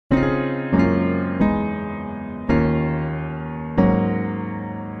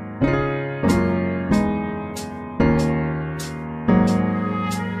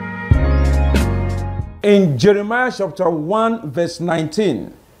In Jeremiah chapter 1 verse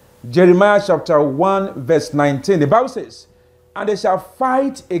 19, Jeremiah chapter 1 verse 19, the Bible says, "And they shall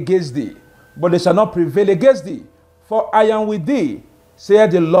fight against thee, but they shall not prevail against thee. For I am with thee, saith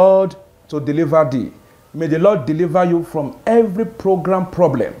the Lord, to deliver thee." May the Lord deliver you from every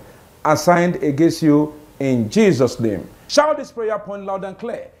problem assigned against you in Jesus' name. Shout this prayer point loud and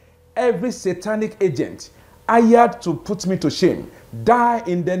clear. Every satanic agent hired to put me to shame, die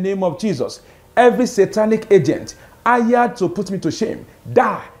in the name of Jesus. Every satanic agent hired to put me to shame,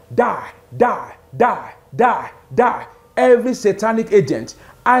 die, die, die, die, die, die. Every satanic agent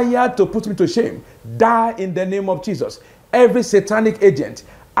hired to put me to shame, die in the name of Jesus. Every satanic agent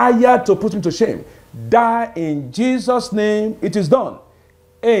hired to put me to shame, die in Jesus' name. It is done.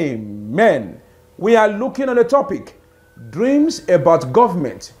 Amen. We are looking at the topic, dreams about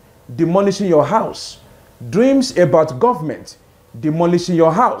government demolishing your house. Dreams about government demolishing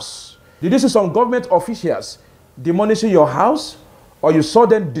your house. Did you see some government officials demolishing your house, or you saw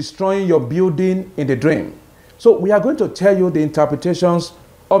them destroying your building in the dream? So we are going to tell you the interpretations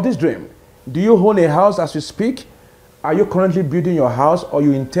of this dream. Do you own a house as you speak? Are you currently building your house, or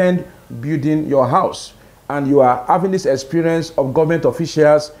you intend building your house, and you are having this experience of government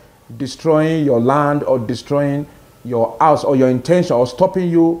officials destroying your land or destroying your house, or your intention, or stopping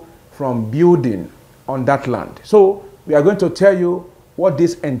you from building on that land? So we are going to tell you what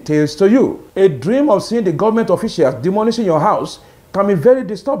this entails to you. A dream of seeing the government officials demolishing your house can be very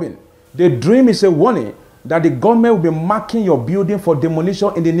disturbing. The dream is a warning that the government will be marking your building for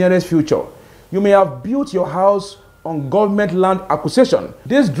demolition in the nearest future. You may have built your house on government land acquisition.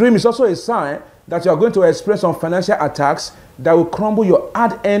 This dream is also a sign that you are going to experience some financial attacks that will crumble your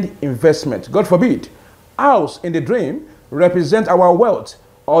hard-earned investment. God forbid. House in the dream represent our wealth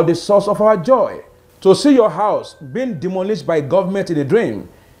or the source of our joy. To see your house being demolished by government in the dream,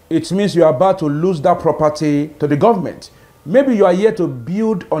 it means you are about to lose that property to the government. Maybe you are here to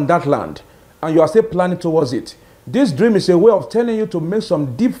build on that land and you are still planning towards it. This dream is a way of telling you to make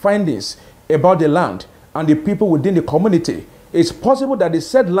some deep findings about the land and the people within the community. It's possible that the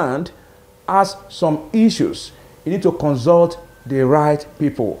said land has some issues. You need to consult the right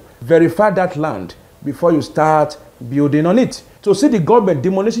people. Verify that land before you start building on it. To see the government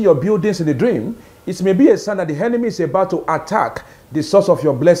demolishing your buildings in the dream, it may be a sign that the enemy is about to attack the source of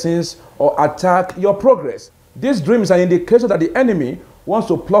your blessings or attack your progress. This dream is an indication that the enemy wants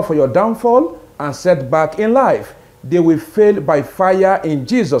to plot for your downfall and setback in life. They will fail by fire in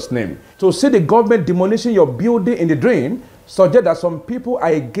Jesus' name. To see the government demolishing your building in the dream suggests that some people are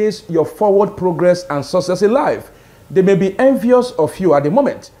against your forward progress and success in life. They may be envious of you at the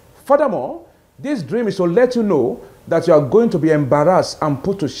moment. Furthermore, this dream is to let you know that you are going to be embarrassed and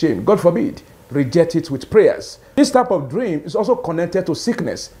put to shame. God forbid. Reject it with prayers. This type of dream is also connected to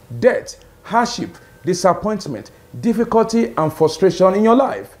sickness, death, hardship, disappointment, difficulty, and frustration in your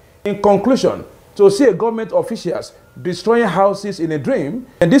life. In conclusion, to see a government officials destroying houses in a dream,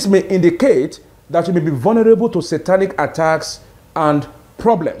 and this may indicate that you may be vulnerable to satanic attacks and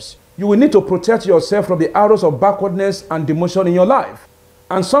problems. You will need to protect yourself from the arrows of backwardness and demotion in your life.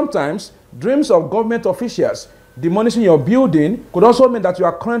 And sometimes, dreams of government officials demolishing your building could also mean that you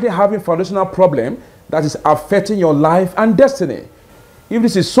are currently having a foundational problem that is affecting your life and destiny. If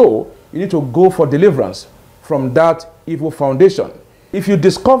this is so, you need to go for deliverance from that evil foundation. If you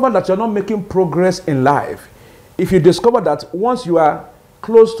discover that you're not making progress in life, if you discover that once you are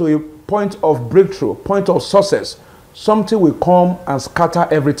close to a point of breakthrough, point of success, something will come and scatter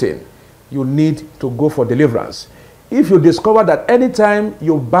everything, you need to go for deliverance. If you discover that anytime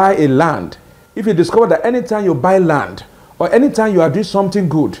you buy a land, if you discover that anytime you buy land or anytime you are doing something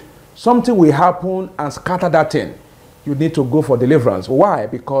good, something will happen and scatter that thing, you need to go for deliverance. Why?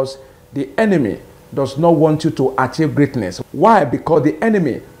 Because the enemy does not want you to achieve greatness. Why? Because the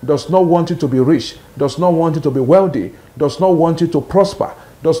enemy does not want you to be rich, does not want you to be wealthy, does not want you to prosper,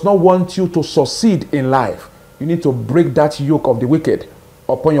 does not want you to succeed in life. You need to break that yoke of the wicked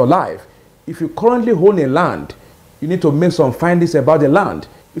upon your life. If you currently own a land, you need to make some findings about the land.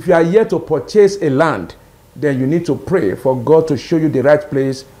 If you are here to purchase a land, then you need to pray for God to show you the right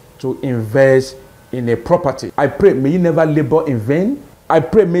place to invest in a property. I pray, may you never labor in vain. I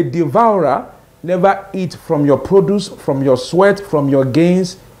pray, may devourer never eat from your produce, from your sweat, from your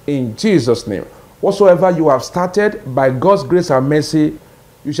gains, in Jesus' name. Whatsoever you have started, by God's grace and mercy,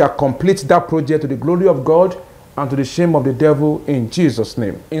 you shall complete that project to the glory of God and to the shame of the devil, in Jesus'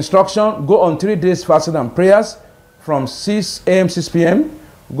 name. Instruction: go on 3 days fasting and prayers from 6 a.m. 6 p.m.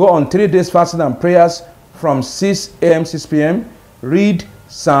 Go on 3 days fasting and prayers from 6 a.m. 6 p.m. Read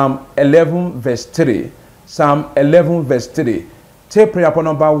Psalm 11 verse 3. Psalm 11 verse 3. Take prayer point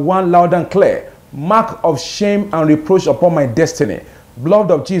number 1 loud and clear. mark of shame and reproach upon my destiny.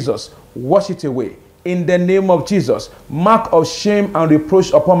 Blood of Jesus, wash it away. In the name of Jesus, mark of shame and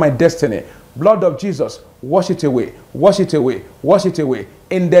reproach upon my destiny. Blood of Jesus, wash it away, wash it away, wash it away.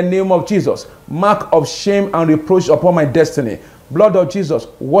 In the name of Jesus, mark of shame and reproach upon my destiny. Blood of Jesus,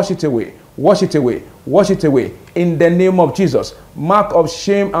 wash it away, wash it away, wash it away. In the name of Jesus, mark of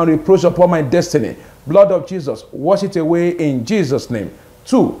shame and reproach upon my destiny. Blood of Jesus, wash it away in Jesus' name.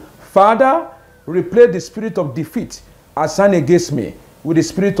 2. Father, replace the spirit of defeat assigned against me with the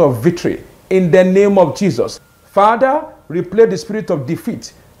spirit of victory. In the name of Jesus. Father, replace the spirit of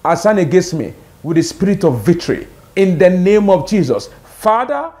defeat assigned against me with the spirit of victory. In the name of Jesus.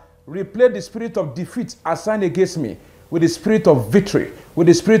 Father, replace the spirit of defeat assigned against me with the spirit of victory, with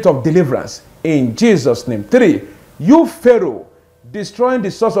the spirit of deliverance. In Jesus' name. 3. You, Pharaoh, destroying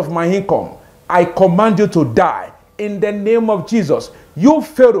the source of my income, I command you to die. In the name of Jesus. You,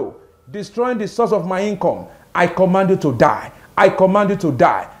 Pharaoh, destroying the source of my income, I command you to die. I command you to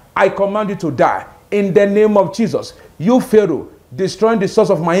die. I command you to die. In the name of Jesus. You, Pharaoh, destroying the source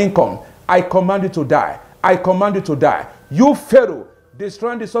of my income, I command you to die. I command you to die. You, Pharaoh,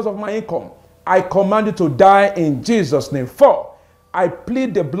 destroying the source of my income, I command you to die in Jesus' name. 4. I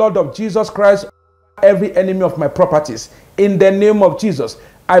plead the blood of Jesus Christ over every enemy of my properties. In the name of Jesus.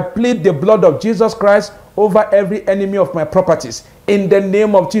 I plead the blood of Jesus Christ over every enemy of my properties. In the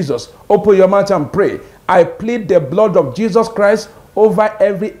name of Jesus. Open your mouth and pray. I plead the blood of Jesus Christ over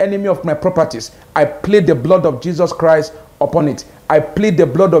every enemy of my properties. I plead the blood of Jesus Christ upon it. I plead the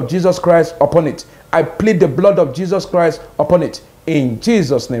blood of Jesus Christ upon it. I plead the blood of Jesus Christ upon it. In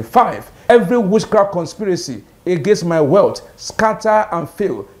Jesus' name. 5. Every witchcraft conspiracy against my wealth, scatter and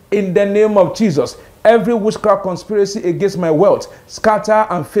fail. In the name of Jesus. Every witchcraft conspiracy against my wealth, scatter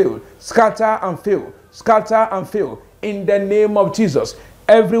and fail. Scatter and fail. Scatter and fail. In the name of Jesus.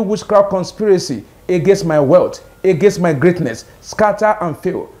 Every witchcraft conspiracy against my wealth, against my greatness, scatter and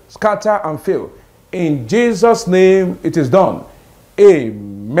fail. Scatter and fail. In Jesus' name it is done.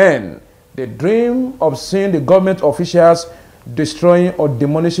 Amen. The dream of seeing the government officials destroying or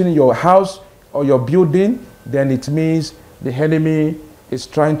demolishing your house or your building, then it means the enemy is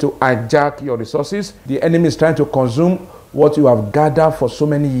trying to hijack your resources. The enemy is trying to consume what you have gathered for so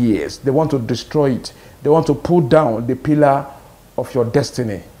many years. They want to destroy it. They want to pull down the pillar of your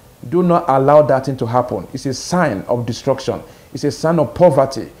destiny. Do not allow that thing to happen. It's a sign of destruction. It's a sign of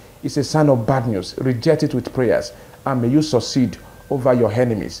poverty. It's a sign of bad news. Reject it with prayers, and may you succeed over your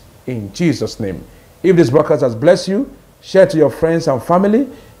enemies in Jesus' name. If this broadcast has blessed you, share to your friends and family.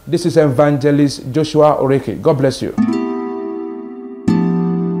 This is Evangelist Joshua Oreke. God bless you.